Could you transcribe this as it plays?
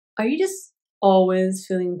Are you just always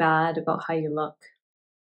feeling bad about how you look?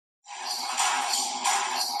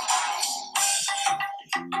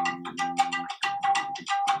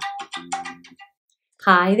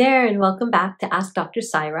 Hi there, and welcome back to Ask Dr.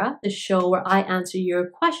 Syra, the show where I answer your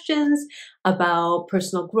questions about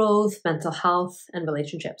personal growth, mental health, and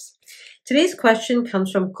relationships. Today's question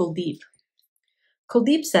comes from Kuldeep.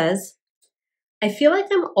 Kuldeep says, I feel like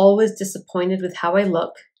I'm always disappointed with how I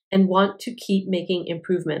look and want to keep making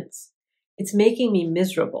improvements. It's making me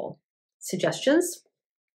miserable. Suggestions?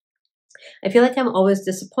 I feel like I'm always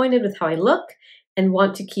disappointed with how I look and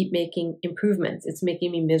want to keep making improvements. It's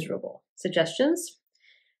making me miserable. Suggestions?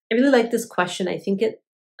 I really like this question.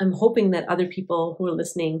 I'm hoping that other people who are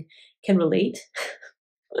listening can relate,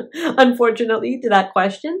 unfortunately, to that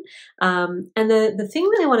question. And the thing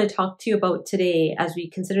that I want to talk to you about today as we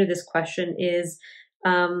consider this question is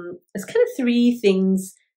kind of three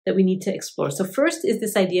things that we need to explore. So first is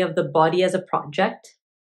this idea of the body as a project.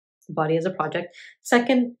 Body as a project.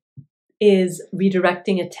 Second is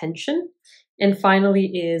redirecting attention. And finally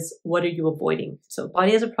is, what are you avoiding? So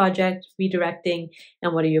body as a project, redirecting,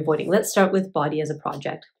 and what are you avoiding? Let's start with body as a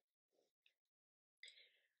project.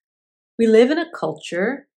 We live in a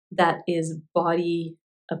culture that is body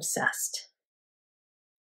obsessed.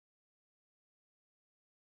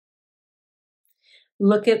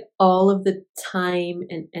 Look at all of the time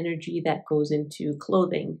and energy that goes into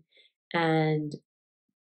clothing and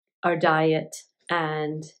our diet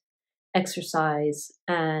and exercise,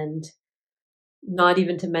 and not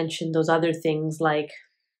even to mention those other things like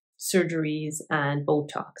surgeries and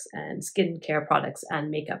Botox and skincare products and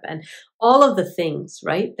makeup and all of the things,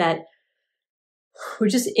 right? That we're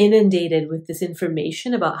just inundated with this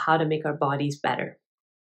information about how to make our bodies better.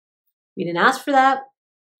 We didn't ask for that,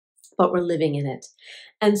 but we're living in it.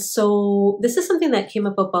 And so this is something that came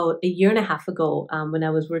up about a year and a half ago when I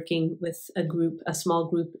was working with a small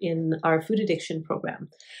group in our food addiction program.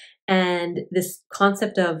 And this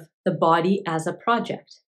concept of the body as a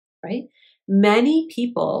project, right? Many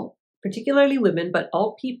people, particularly women, but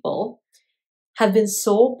all people, have been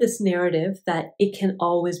sold this narrative that it can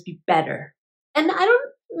always be better. And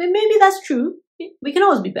maybe that's true. We can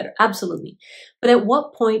always be better, absolutely. But at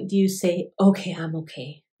what point do you say, okay, I'm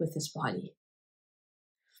okay with this body?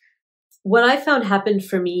 What I found happened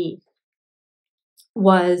for me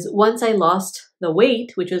was once I lost the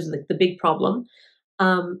weight, which was the big problem,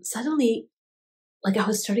 suddenly, I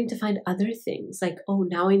was starting to find other things like, oh,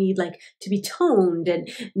 now I need to be toned, and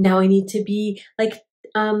now I need to be I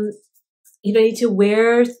need to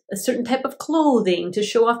wear a certain type of clothing to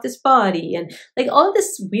show off this body, and all of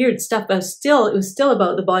this weird stuff. But it was still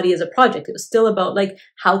about the body as a project. It was still about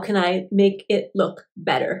how can I make it look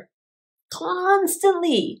better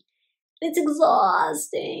constantly. It's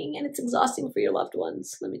exhausting, and it's exhausting for your loved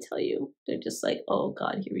ones. Let me tell you, they're just oh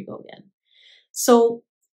God, here we go again. So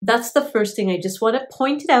that's the first thing. I just want to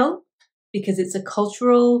point it out because it's a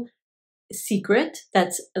cultural secret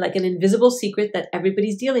that's like an invisible secret that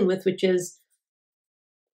everybody's dealing with, which is,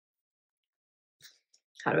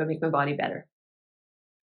 how do I make my body better?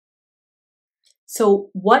 So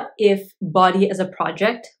what if body as a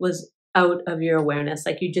project was out of your awareness?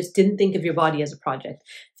 You just didn't think of your body as a project,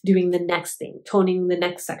 doing the next thing, toning the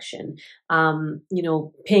next section,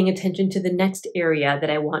 paying attention to the next area that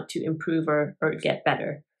I want to improve or get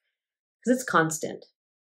better, because it's constant.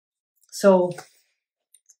 So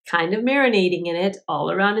kind of marinating in it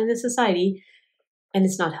all around in this society, and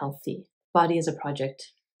it's not healthy. Body as a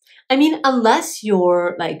project. I mean, unless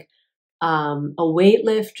you're a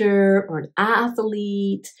weightlifter or an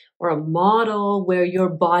athlete or a model where your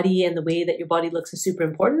body and the way that your body looks is super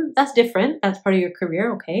important, that's different. That's part of your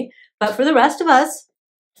career, okay? But for the rest of us,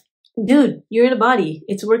 dude, you're in a body.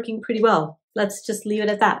 It's working pretty well. Let's just leave it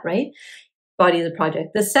at that, right? Body as a project.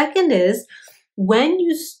 The second is when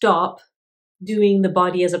you stop doing the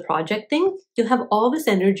body as a project thing, you'll have all this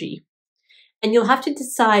energy and you'll have to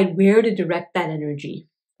decide where to direct that energy.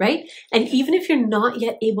 Right? And even if you're not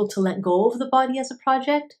yet able to let go of the body as a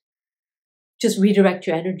project, just redirect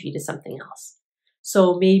your energy to something else.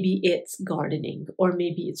 So maybe it's gardening, or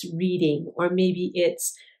maybe it's reading, or maybe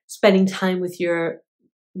it's spending time with your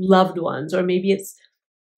loved ones, or maybe it's,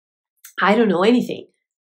 I don't know, anything,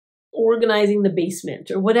 organizing the basement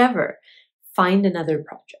or whatever. Find another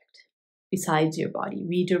project besides your body.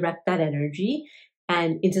 Redirect that energy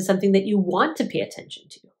and into something that you want to pay attention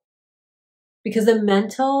to. Because the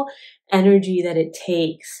mental energy that it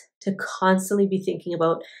takes to constantly be thinking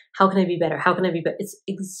about how can I be better? How can I be better? It's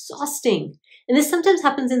exhausting. And this sometimes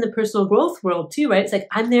happens in the personal growth world too, right? It's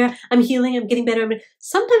I'm there, I'm healing, I'm getting better.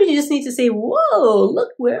 Sometimes you just need to say, whoa,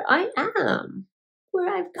 look where I am.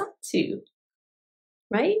 where I've got to,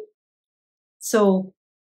 right? So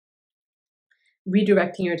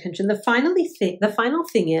redirecting your attention. The final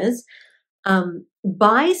thing is,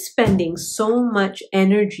 by spending so much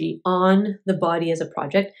energy on the body as a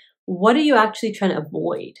project, what are you actually trying to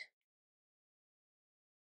avoid?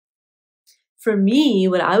 For me,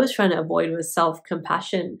 what I was trying to avoid was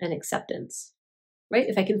self-compassion and acceptance, right?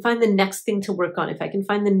 If I can find the next thing to work on, if I can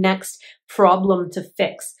find the next problem to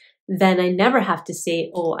fix, then I never have to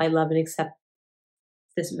say, oh, I love and accept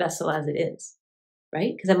this vessel as it is,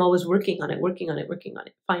 right? Because I'm always working on it,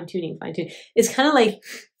 fine-tuning. It's kind of like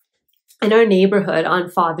in our neighborhood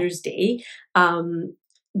on Father's Day,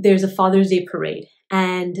 there's a Father's Day parade,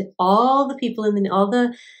 and all the people all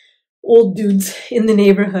the old dudes in the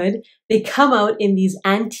neighborhood, they come out in these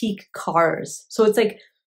antique cars. So it's like,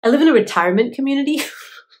 I live in a retirement community,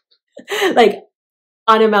 like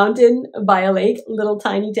on a mountain by a lake, little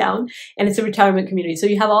tiny town, and it's a retirement community. So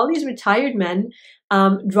you have all these retired men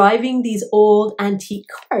driving these old antique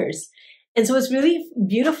cars. And so what's really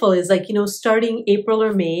beautiful is, like, you know, starting April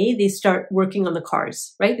or May, they start working on the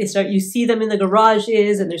cars, right? You see them in the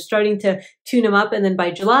garages and they're starting to tune them up. And then by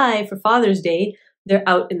July for Father's Day, they're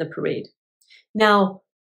out in the parade. Now,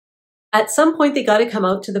 at some point, they got to come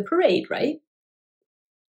out to the parade, right?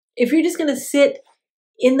 If you're just going to sit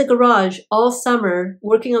in the garage all summer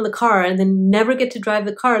working on the car and then never get to drive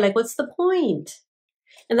the car, like, what's the point?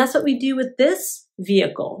 And that's what we do with this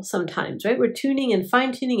vehicle sometimes, right? We're tuning and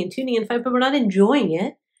fine-tuning but we're not enjoying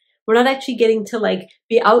it. We're not actually getting to, like,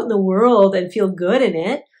 be out in the world and feel good in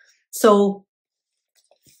it. So,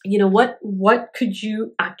 you know, what could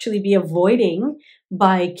you actually be avoiding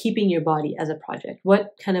by keeping your body as a project?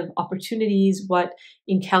 What kind of opportunities, what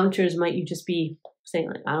encounters might you just be saying,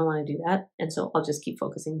 like, I don't want to do that, and so I'll just keep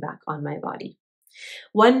focusing back on my body?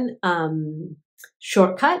 One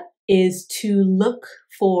shortcut is to look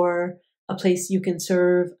for a place you can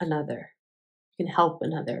serve another, you can help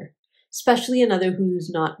another, especially another who's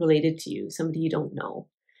not related to you, somebody you don't know.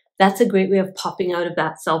 That's a great way of popping out of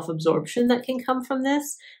that self-absorption that can come from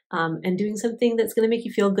this, and doing something that's going to make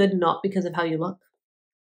you feel good, not because of how you look.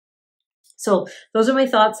 So those are my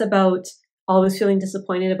thoughts about always feeling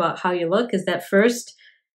disappointed about how you look. Is that, first,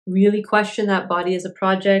 really question that body as a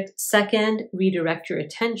project. Second, redirect your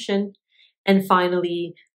attention. And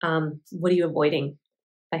finally, what are you avoiding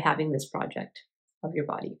by having this project of your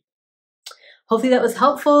body? Hopefully that was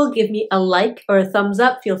helpful. Give me a like or a thumbs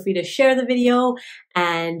up. Feel free to share the video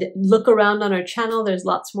and look around on our channel. There's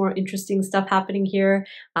lots more interesting stuff happening here.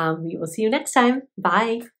 We will see you next time.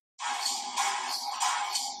 Bye.